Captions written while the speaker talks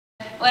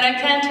What I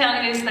can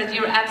tell you is that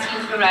you're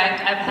absolutely right.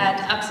 I've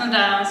had ups and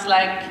downs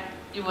like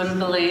you wouldn't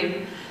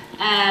believe.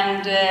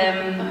 And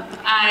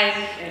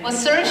I was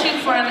searching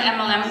for an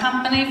MLM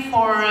company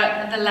for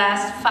the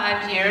last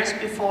 5 years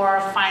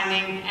before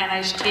finding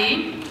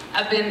NHT.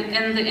 I've been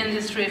in the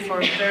industry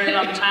for a very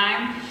long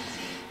time,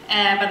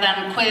 but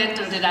then quit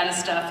and did other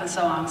stuff and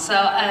so on. So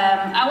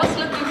I was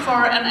looking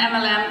for an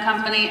MLM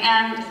company,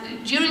 and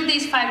during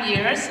these 5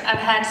 years, I've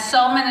had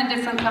so many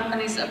different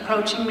companies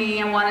approaching me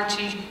and wanted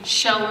to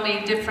show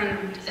me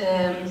different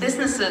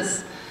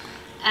businesses.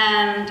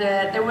 And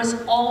there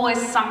was always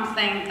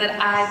something that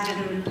I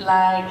didn't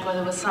like, or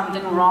there was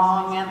something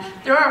wrong. And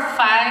there are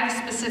 5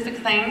 specific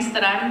things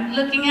that I'm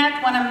looking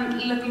at when I'm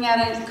looking at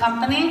a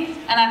company,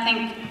 and I think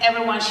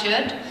everyone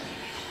should.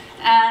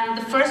 And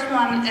the first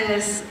one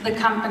is the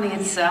company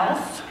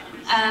itself.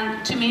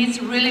 And to me, it's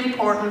really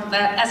important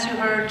that, as you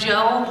heard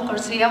Joe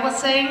Garcia was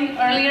saying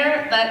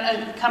earlier, that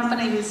a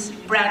company is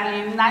brand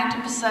new,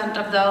 90%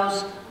 of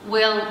those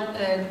will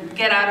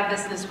get out of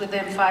business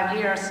within 5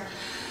 years.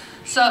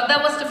 So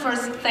that was the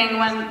first thing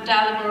when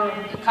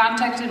Dalibor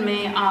contacted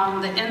me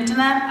on the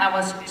internet. I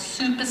was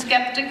super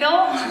skeptical,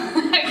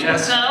 I can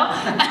tell,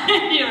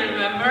 you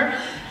remember.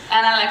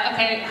 And I'm like,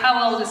 okay, how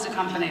old is the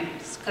company?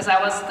 Because I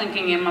was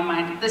thinking in my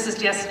mind, this is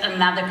just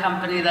another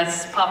company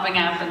that's popping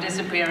up and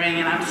disappearing,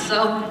 and I'm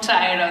so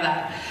tired of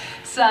that.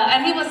 So,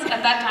 and he was,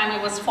 at that time,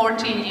 it was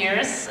 14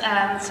 years,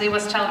 and so he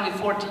was telling me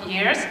 14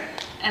 years.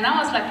 And I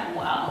was like,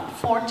 wow,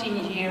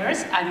 14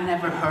 years, I've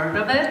never heard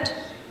of it.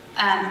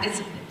 And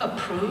it's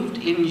approved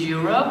in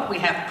Europe. We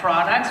have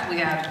products, we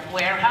have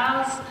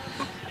warehouse.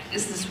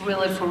 Is this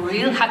really for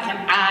real? How can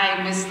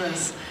I miss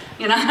this?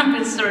 You know, I've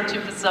been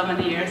searching for so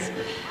many years.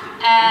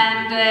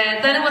 And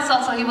then it was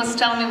also, he was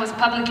telling me it was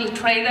publicly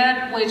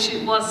traded, which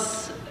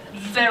was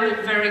very,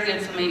 very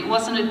good for me. It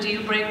wasn't a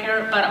deal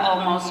breaker, but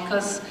almost,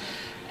 because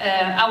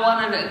I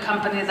wanted a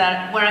company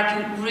where I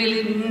can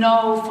really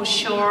know for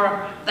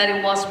sure that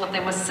it was what they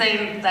were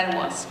saying that it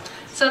was.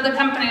 So the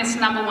company is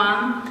number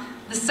one.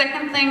 The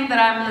second thing that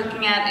I'm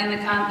looking at in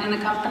the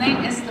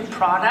company is the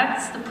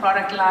products, the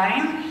product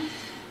line.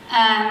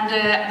 And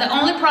the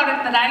only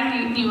product that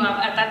I knew of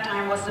at that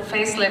time was the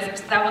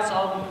facelift. That was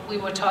all we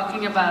were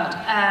talking about.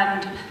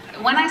 And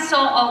when I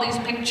saw all these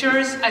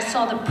pictures, I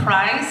saw the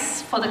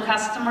price for the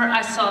customer,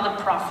 I saw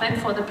the profit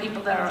for the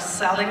people that are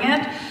selling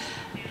it.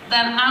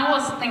 Then I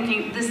was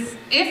thinking,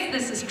 if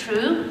this is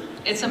true,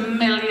 it's $1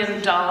 million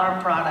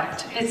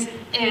product. It's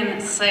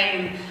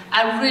insane.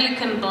 I really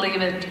couldn't believe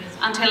it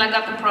until I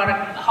got the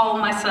product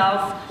home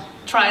myself,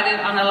 tried it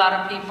on a lot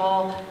of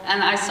people,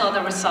 and I saw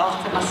the result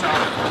for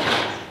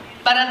myself.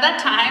 But at that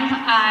time,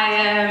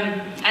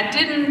 I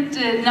didn't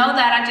know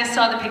that. I just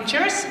saw the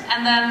pictures,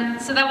 and then,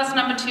 so that was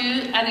number 2,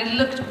 and it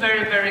looked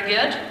very, very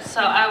good. So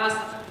I was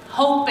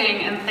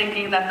hoping and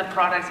thinking that the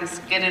product is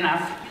good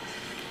enough.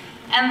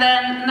 And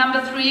then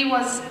number 3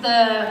 was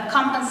the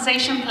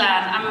compensation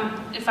plan.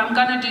 If I'm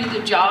going to do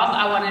the job,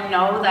 I want to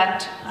know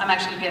that I'm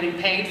actually getting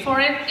paid for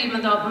it,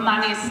 even though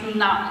money is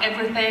not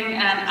everything,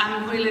 and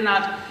I'm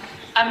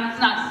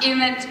not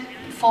in it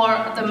for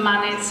the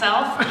money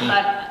itself,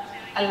 but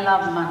I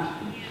love money,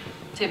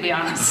 to be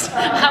honest.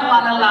 I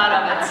want a lot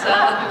of it, so.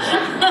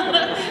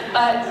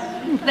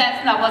 But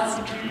that's not what's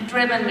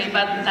driven me,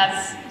 but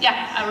that's,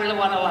 yeah, I really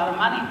want a lot of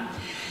money.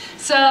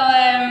 So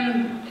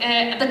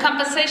the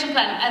compensation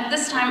plan, at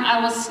this time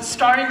I was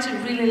starting to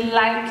really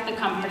like the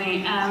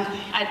company, and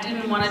I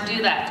didn't want to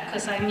do that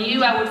because I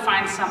knew I would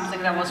find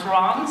something that was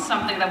wrong,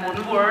 something that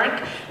wouldn't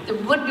work, there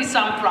would be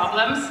some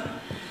problems.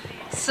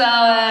 So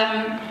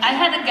I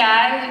had a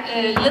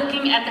guy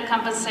looking at the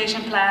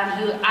compensation plan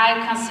who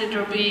I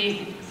consider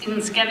be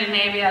in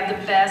Scandinavia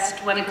the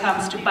best when it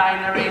comes to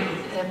binary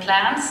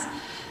plans.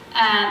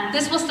 And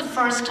this was the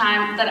first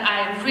time that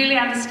I really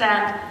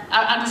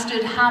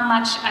understood how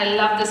much I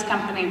love this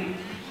company,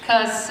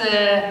 because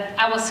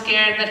I was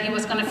scared that he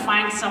was going to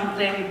find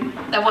something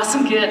that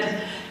wasn't good.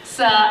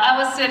 So I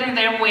was sitting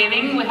there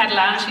waiting, we had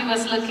lunch, he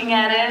was looking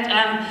at it,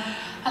 and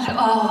I was like,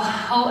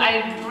 oh,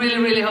 I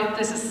really, really hope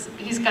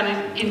he's going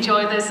to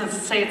enjoy this and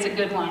say it's a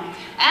good one.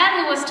 And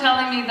he was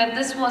telling me that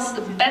this was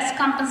the best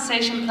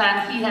compensation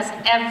plan he has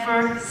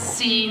ever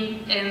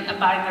seen in a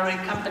binary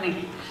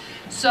company.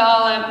 So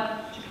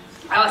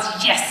I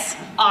was, yes,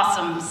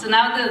 awesome. So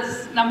now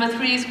this number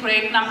 3 is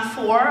great. Number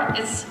 4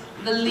 is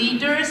the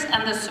leaders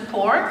and the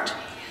support.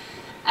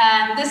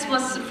 And this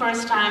was the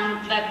first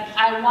time that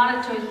I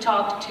wanted to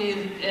talk to,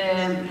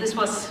 this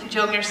was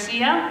Joe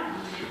Garcia.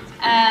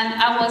 And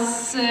I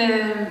was,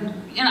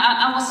 you know,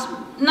 I was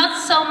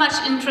not so much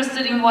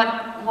interested in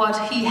what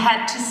he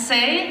had to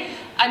say.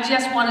 I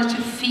just wanted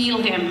to feel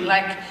him,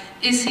 like,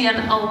 is he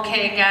an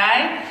okay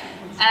guy?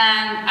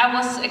 And I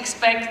was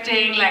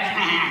expecting, like,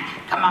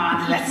 come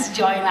on, let's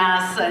join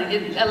us,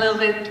 a little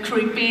bit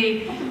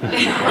creepy.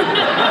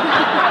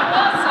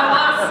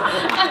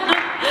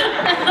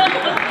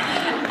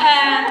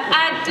 And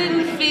I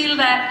didn't feel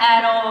that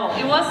at all.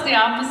 It was the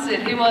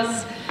opposite. It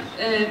was,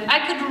 I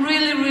could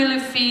really, really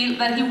feel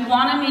that he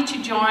wanted me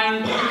to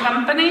join the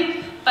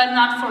company, but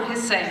not for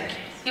his sake.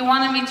 He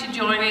wanted me to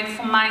join it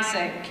for my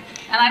sake.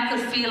 And I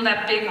could feel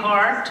that big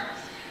heart.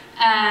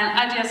 And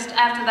I just,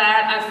 after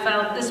that, I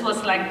felt this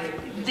was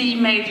like the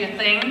major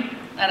thing.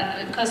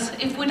 Because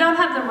if we don't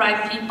have the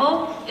right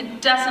people,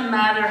 it doesn't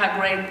matter how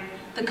great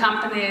the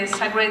company is,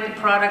 how great the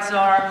products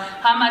are,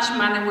 how much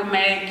money we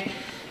make,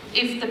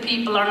 if the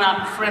people are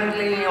not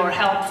friendly or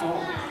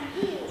helpful.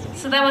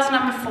 So that was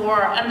number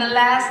 4. And the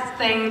last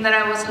thing that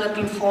I was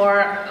looking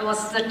for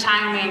was the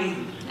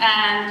timing.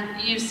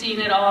 And you've seen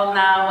it all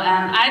now.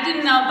 And I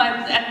didn't know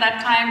at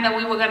that time that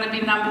we were going to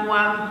be number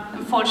 1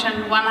 in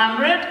Fortune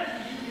 100.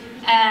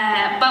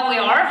 But we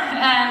are.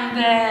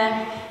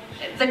 And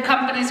the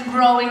company's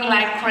growing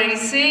like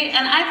crazy.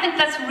 And I think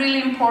that's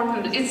really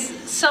important.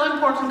 It's so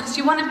important because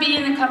you want to be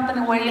in a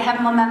company where you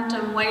have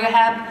momentum, where you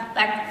have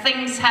like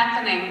things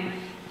happening.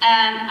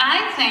 And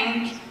I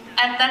think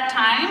at that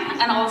time,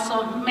 and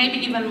also maybe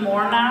even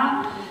more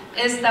now,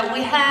 is that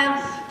we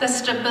have the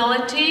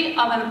stability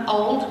of an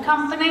old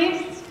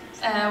company.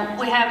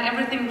 We have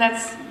everything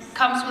that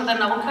comes with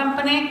an old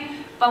company,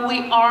 but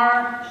we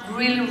are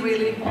really,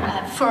 really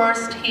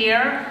first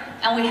here,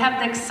 and we have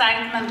the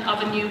excitement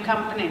of a new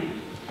company.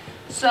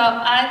 So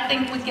I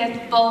think we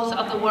get both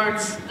of the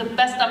words, the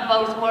best of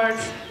both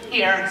worlds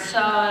here. So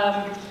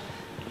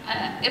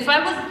if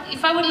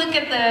I would look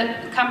at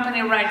the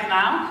company right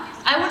now,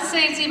 I would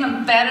say it's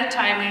even better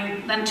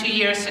timing than 2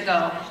 years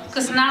ago.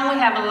 Because now we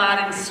have a lot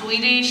in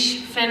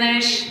Swedish,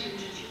 Finnish,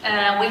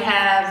 we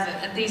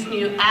have these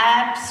new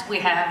apps, we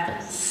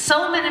have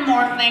so many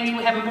more things,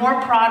 we have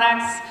more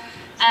products,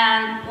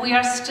 and we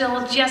are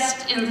still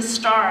just in the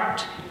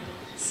start.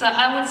 So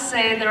I would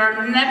say there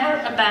are never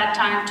a bad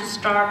time to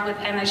start with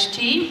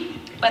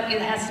NHT, but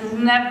it has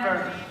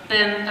never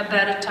been a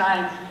better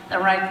time than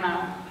right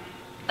now.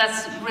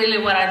 That's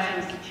really what I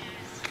think.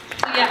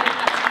 So yeah.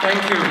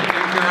 Thank you,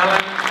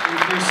 Helen.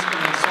 Thank you,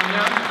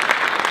 Sonia.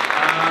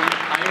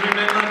 I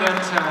remember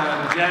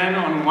that Dan,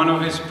 on one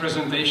of his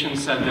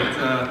presentations, said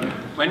that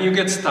when you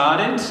get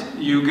started,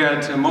 you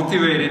get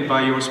motivated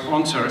by your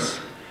sponsors,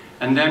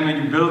 and then when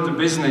you build the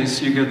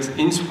business, you get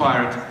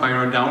inspired by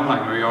your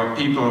downline or your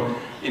people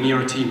in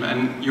your team.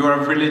 And you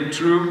are really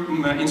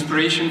true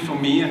inspiration for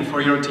me and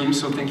for your team.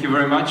 So thank you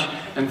very much,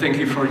 and thank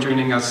you for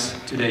joining us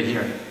today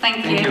here.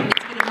 Thank you.